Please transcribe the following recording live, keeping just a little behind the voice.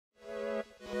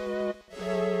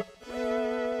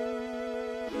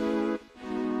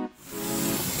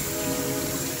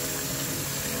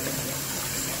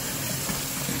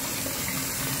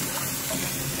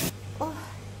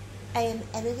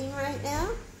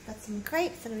some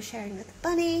grapes that I'm sharing with the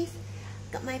bunnies.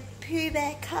 Got my Pooh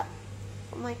Bear cup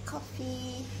for my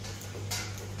coffee.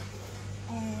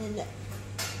 And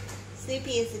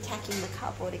Snoopy is attacking the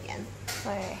cardboard again.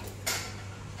 So,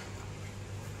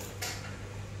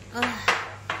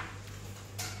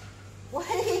 what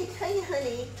are you doing,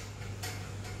 honey?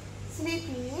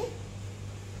 Snoopy?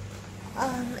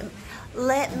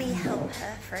 Let me help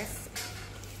her first.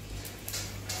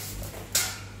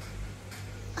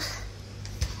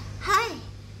 Hi!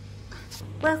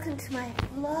 Welcome to my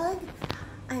vlog.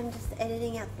 I'm just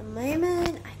editing at the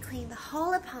moment. I cleaned the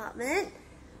whole apartment.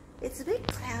 It's a bit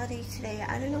cloudy today.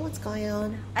 I don't know what's going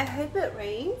on. I hope it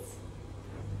rains,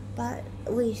 but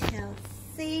we shall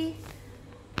see.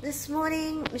 This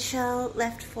morning, Michelle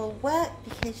left for work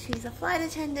because she's a flight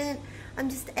attendant. I'm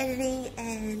just editing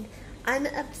and I'm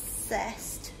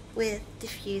obsessed with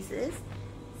diffusers.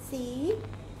 See,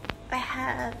 I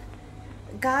have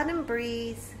Garden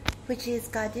Breeze, which is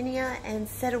gardenia and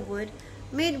cedarwood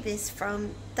mood mist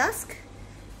from Dusk.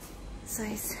 So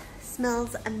it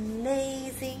smells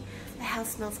amazing. The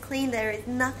house smells clean. There is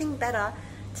nothing better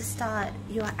to start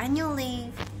your annual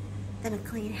leave than a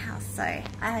clean house. So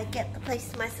I get the place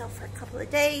to myself for a couple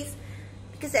of days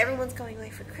because everyone's going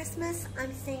away for Christmas.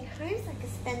 I'm staying home so I can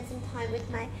spend some time with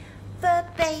my fur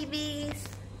babies.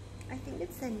 I think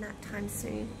it's their nap time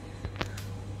soon.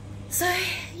 So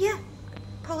yeah,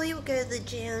 probably will go to the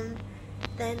gym,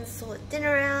 then sort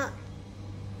dinner out,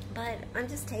 but I'm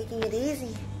just taking it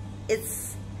easy.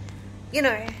 It's, you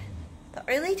know,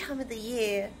 the only time of the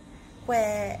year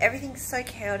where everything's so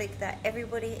chaotic that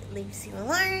everybody leaves you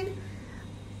alone.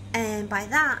 And by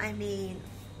that I mean,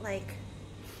 like,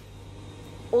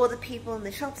 all the people in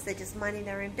the shops, they're just minding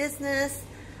their own business.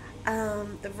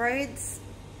 The roads,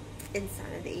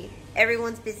 insanity.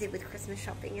 Everyone's busy with Christmas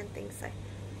shopping and things, so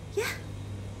yeah,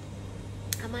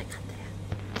 I might cut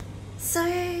that. So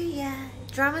yeah,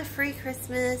 drama-free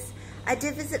Christmas. I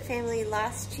did visit family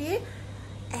last year,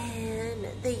 and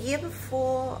the year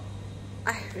before,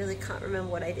 I really can't remember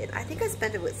what I did. I think I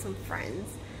spent it with some friends,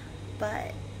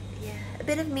 but yeah, a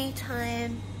bit of me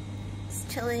time, just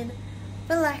chilling,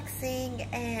 relaxing,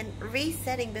 and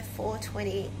resetting before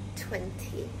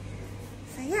 2020.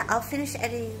 So yeah, I'll finish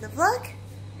editing the vlog.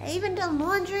 I even done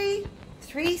laundry,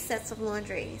 3 sets of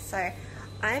laundry. So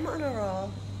I'm on a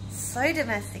roll, so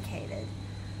domesticated.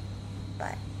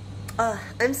 But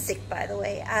I'm sick, by the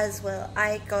way, as well.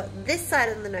 I got this side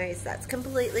of the nose that's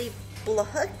completely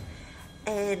blocked,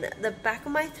 and the back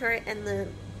of my throat and the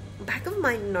back of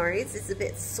my nose is a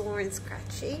bit sore and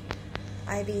scratchy.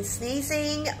 I've been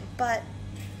sneezing, but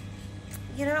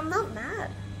you know, I'm not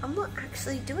mad. I'm not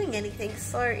actually doing anything,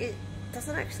 so it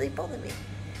doesn't actually bother me.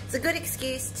 It's a good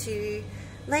excuse to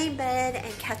lay in bed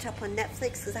and catch up on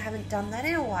Netflix because I haven't done that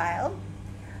in a while.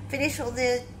 Finish all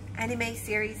the anime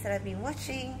series that I've been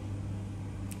watching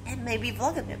and maybe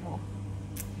vlog a bit more.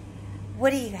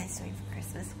 What are you guys doing for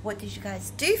Christmas? What did you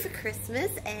guys do for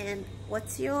Christmas, and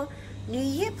what's your New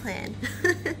Year plan?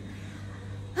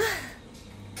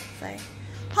 So,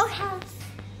 whole house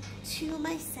to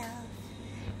myself.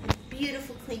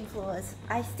 Beautiful clean floors.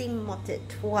 I steam mopped it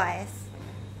twice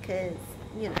because,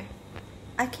 you know,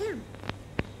 I can.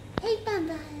 Hey, Bun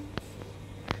Buns.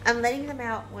 I'm letting them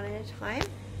out one at a time.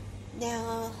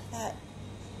 Now that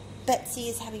Betsy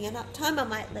is having a nap time, I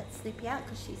might let Snoopy out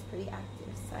because she's pretty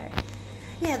active. So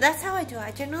yeah, that's how I do it.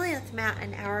 I generally let them out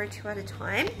an hour or 2 at a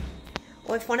time.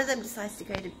 Or if one of them decides to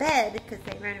go to bed because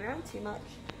they ran around too much,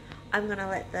 I'm going to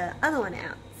let the other one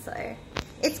out. So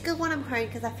it's good when I'm home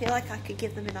because I feel like I could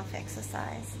give them enough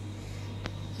exercise.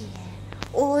 Yeah.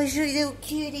 Oh, you little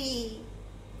cutie.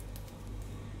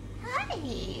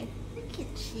 Hi. Look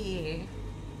at you.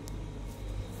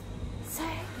 So,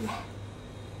 yeah.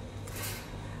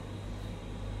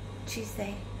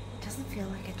 Tuesday. Doesn't feel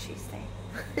like a Tuesday.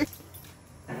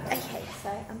 Okay,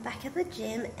 so I'm back at the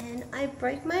gym and I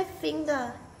broke my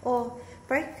finger, or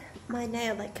broke my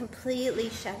nail, like completely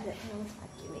shattered it when I was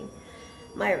vacuuming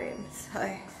my room.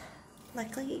 So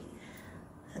luckily,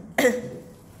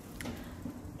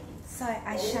 so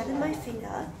I shattered my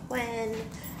finger when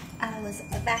I was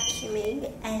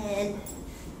vacuuming, and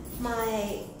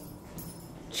my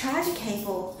charger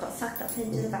cable got sucked up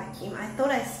into the vacuum. I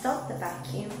thought I stopped the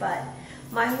vacuum, but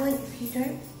mine went, if you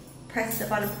don't press the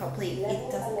button properly,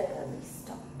 it doesn't actually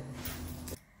stop.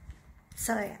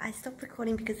 So I stopped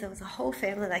recording because there was a whole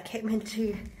family that came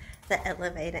into the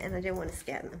elevator and I didn't want to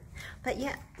scare them. But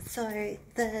yeah, so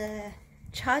the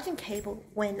charging cable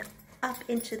went up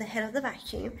into the head of the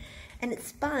vacuum and it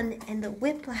spun, and the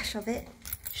whiplash of it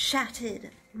shattered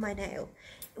my nail.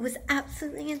 It was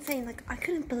absolutely insane. Like, I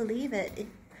couldn't believe it.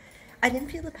 I didn't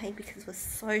feel the pain because it was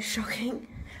so shocking.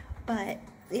 But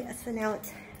yeah, so now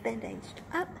it's bandaged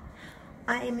up.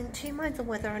 I am in two minds on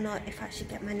whether or not if I should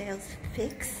get my nails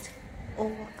fixed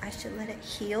or I should let it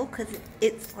heal, because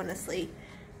it's honestly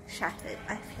shattered.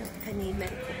 I feel like I need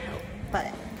medical help, but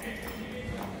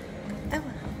oh well.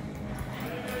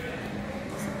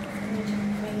 So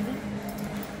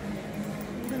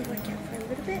I'm gonna work out for a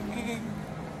little bit and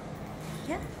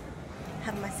yeah,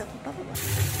 have myself a bubble bath.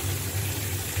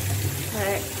 So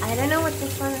I don't know what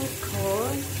this one is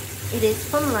called. It is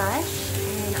from Lush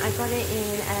and I got it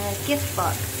in a gift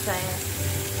box, so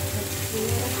let's see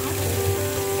what happens.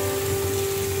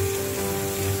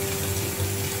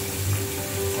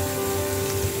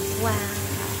 Wow.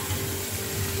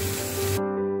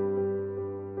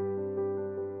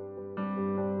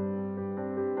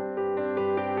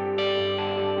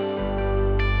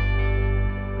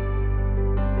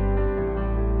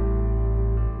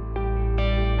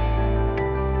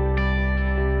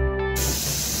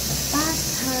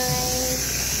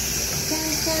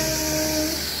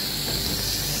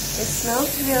 It smells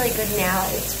really good now.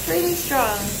 It's pretty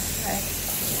strong. So,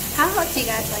 how hot do you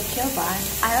guys like your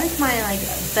bath? I like mine like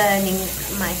burning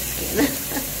my skin.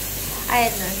 I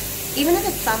don't know. Even if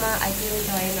it's summer, I do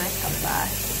enjoy a nice hot bath.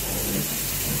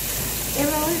 It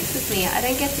relaxes me. I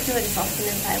don't get to do it as often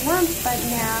as I want, but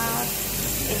now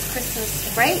it's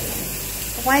Christmas break.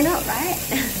 Why not, right?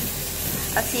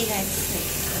 I'll see you guys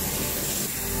next time.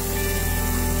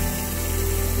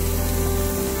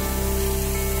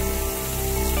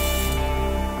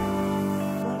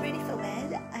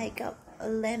 I got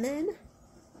lemon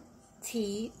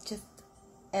tea, just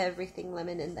everything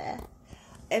lemon in there.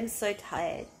 I'm so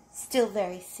tired, still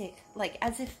very sick, like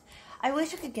as if I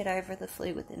wish I could get over the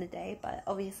flu within a day, but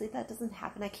obviously that doesn't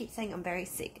happen. I keep saying I'm very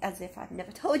sick as if I've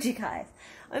never told you guys.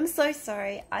 I'm so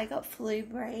sorry. I got flu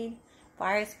brain,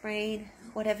 virus brain,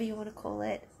 whatever you want to call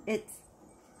it. It's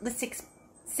the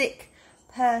sick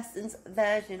person's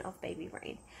version of baby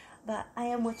brain. But I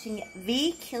am watching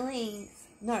V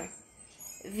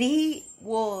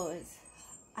Wars.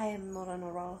 I am not on a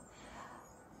roll.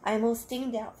 I am all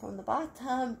steamed out from the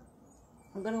bathtub.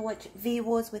 I'm going to watch V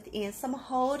Wars with Ian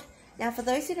Somerhalder. Now, for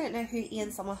those who don't know who Ian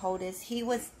Somerhalder is, he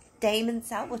was Damon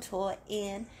Salvatore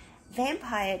in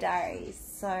Vampire Diaries.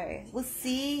 So, we'll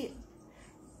see.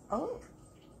 Oh.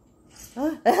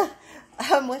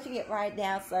 I'm watching it right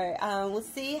now. So, we'll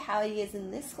see how he is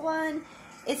in this one.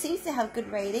 It seems to have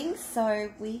good ratings. So,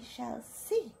 we shall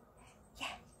see. Yeah.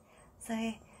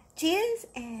 So, cheers,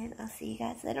 and I'll see you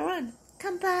guys later on.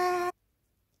 Come back.